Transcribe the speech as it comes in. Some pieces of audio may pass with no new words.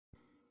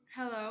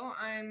Hello,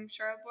 I'm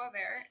Charlotte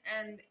Boisvert,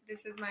 and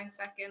this is my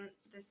second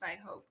This I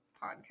Hope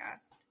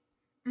podcast.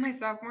 My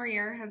sophomore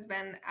year has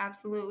been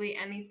absolutely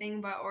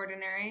anything but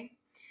ordinary,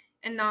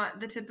 and not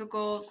the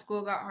typical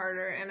school got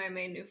harder and I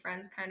made new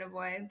friends kind of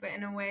way, but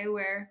in a way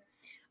where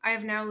I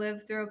have now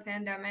lived through a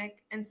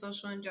pandemic and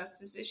social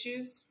injustice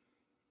issues.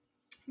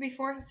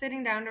 Before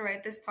sitting down to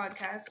write this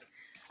podcast,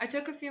 I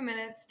took a few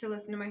minutes to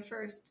listen to my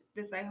first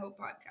This I Hope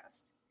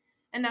podcast.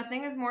 And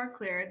nothing is more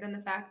clear than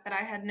the fact that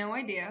I had no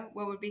idea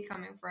what would be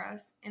coming for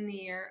us in the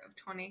year of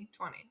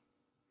 2020.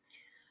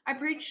 I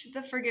preached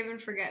the forgive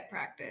and forget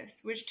practice,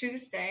 which to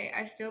this day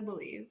I still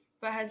believe,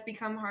 but has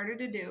become harder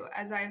to do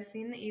as I have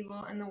seen the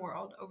evil in the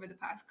world over the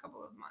past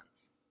couple of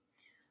months.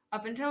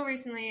 Up until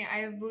recently, I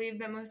have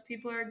believed that most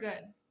people are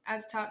good,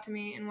 as taught to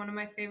me in one of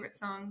my favorite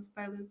songs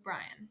by Luke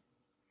Bryan.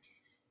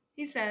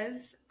 He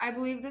says, "I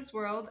believe this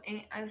world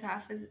ain't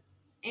half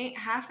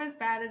as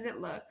bad as it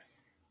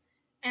looks.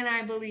 And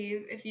I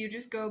believe if you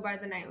just go by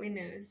the nightly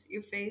news,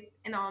 your faith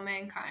in all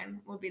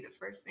mankind will be the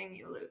first thing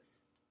you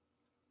lose."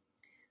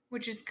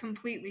 Which is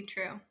completely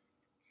true.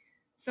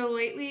 So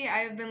lately, I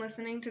have been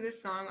listening to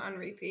this song on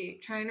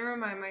repeat, trying to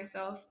remind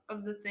myself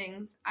of the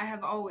things I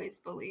have always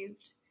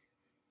believed.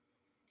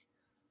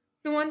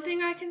 The one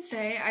thing I can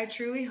say I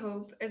truly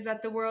hope is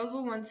that the world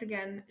will once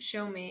again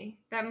show me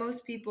that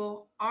most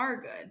people are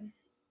good,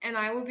 and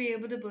I will be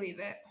able to believe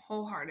it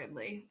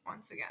wholeheartedly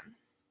once again.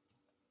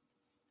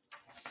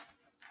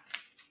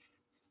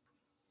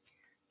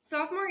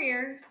 Sophomore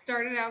year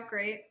started out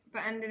great,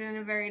 but ended in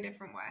a very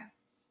different way.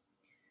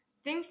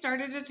 Things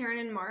started to turn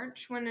in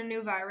March when a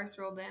new virus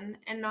rolled in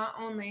and not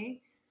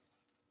only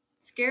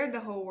scared the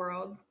whole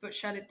world, but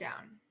shut it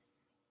down.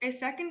 A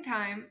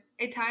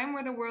time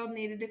where the world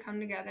needed to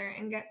come together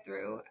and get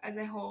through as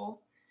a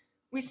whole,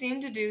 we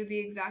seemed to do the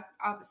exact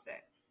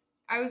opposite.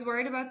 I was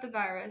worried about the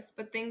virus,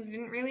 but things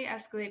didn't really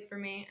escalate for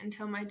me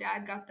until my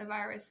dad got the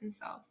virus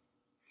himself.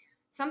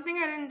 Something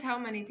I didn't tell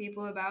many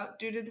people about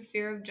due to the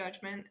fear of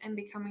judgment and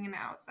becoming an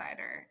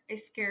outsider, a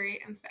scary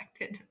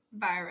infected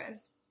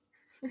virus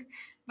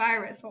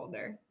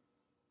holder.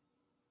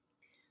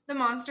 The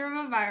monster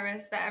of a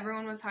virus that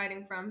everyone was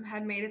hiding from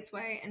had made its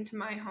way into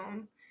my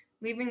home,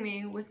 leaving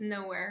me with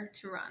nowhere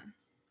to run.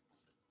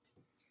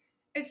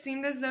 It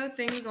seemed as though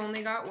things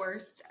only got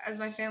worse as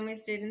my family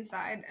stayed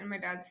inside and my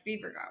dad's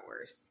fever got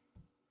worse.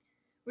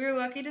 We were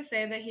lucky to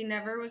say that he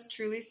never was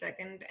truly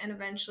sickened and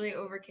eventually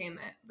overcame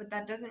it, but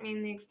that doesn't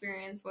mean the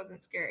experience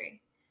wasn't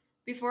scary.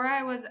 Before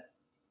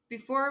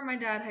my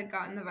dad had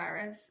gotten the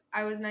virus,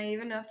 I was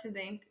naive enough to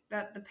think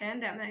that the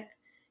pandemic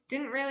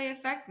didn't really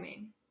affect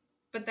me,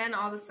 but then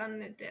all of a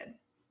sudden it did.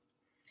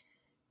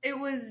 It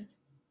was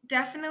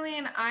definitely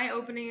an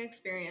eye-opening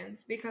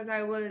experience because I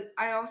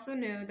always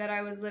knew that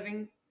I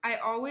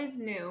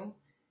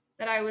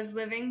was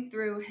living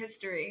through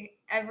history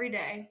every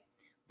day.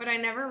 But I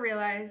never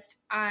realized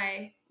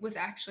I was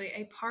actually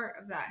a part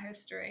of that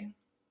history.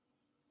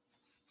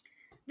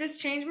 This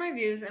changed my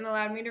views and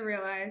allowed me to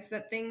realize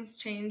that things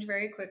change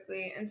very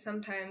quickly and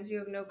sometimes you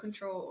have no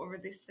control over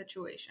this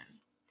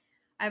situation.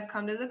 I have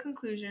come to the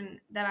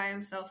conclusion that I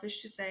am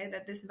selfish to say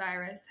that this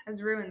virus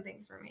has ruined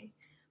things for me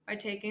by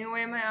taking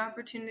away my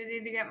opportunity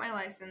to get my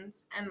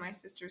license and my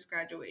sister's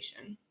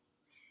graduation.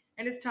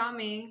 It has taught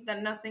me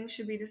that nothing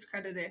should be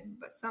discredited,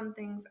 but some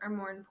things are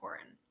more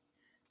important,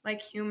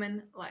 like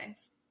human life.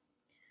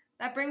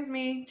 That brings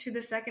me to the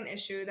second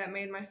issue that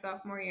made my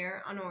sophomore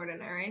year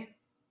unordinary: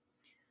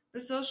 the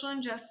social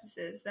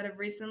injustices that have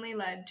recently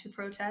led to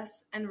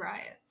protests and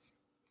riots.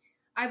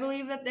 I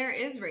believe that there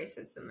is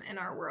racism in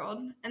our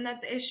world and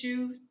that the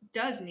issue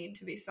does need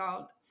to be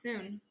solved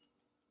soon.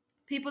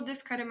 People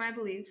discredit my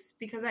beliefs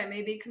because I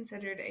may be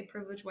considered a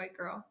privileged white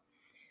girl,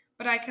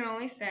 but I can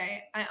only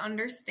say I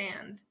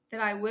understand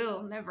that I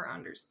will never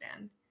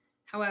understand.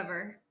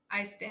 However,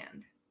 I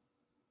stand.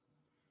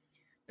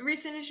 The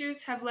recent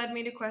issues have led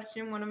me to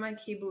question one of my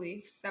key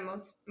beliefs, that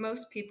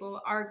most people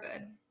are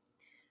good.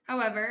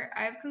 However,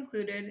 I have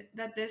concluded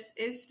that this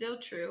is still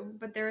true,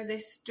 but there is a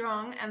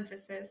strong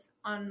emphasis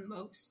on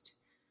most,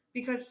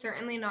 because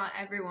certainly not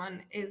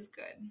everyone is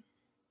good.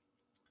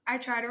 I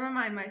try to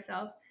remind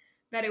myself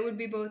that it would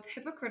be both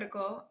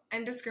hypocritical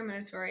and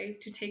discriminatory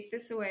to take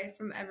this away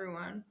from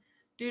everyone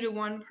due to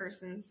one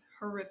person's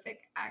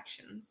horrific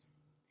actions.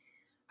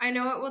 I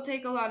know it will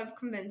take a lot of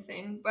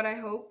convincing, but I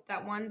hope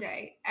that one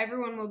day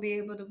everyone will be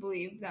able to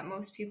believe that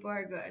most people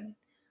are good.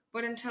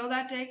 But until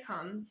that day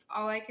comes,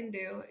 all I can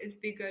do is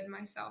be good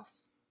myself.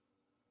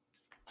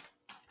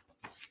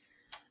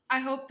 I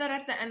hope that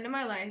at the end of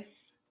my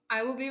life,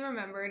 I will be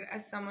remembered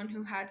as someone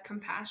who had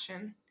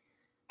compassion,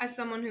 as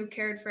someone who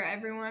cared for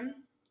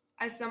everyone,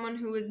 as someone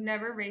who was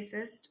never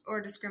racist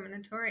or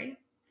discriminatory,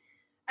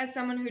 as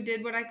someone who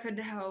did what I could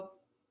to help,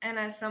 and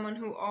as someone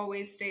who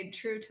always stayed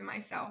true to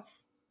myself.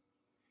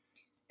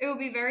 It will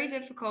be very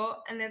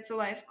difficult, and it's a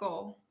life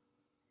goal,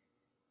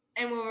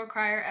 and will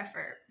require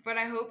effort, but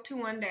I hope to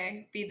one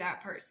day be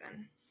that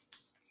person.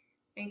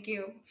 Thank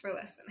you for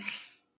listening.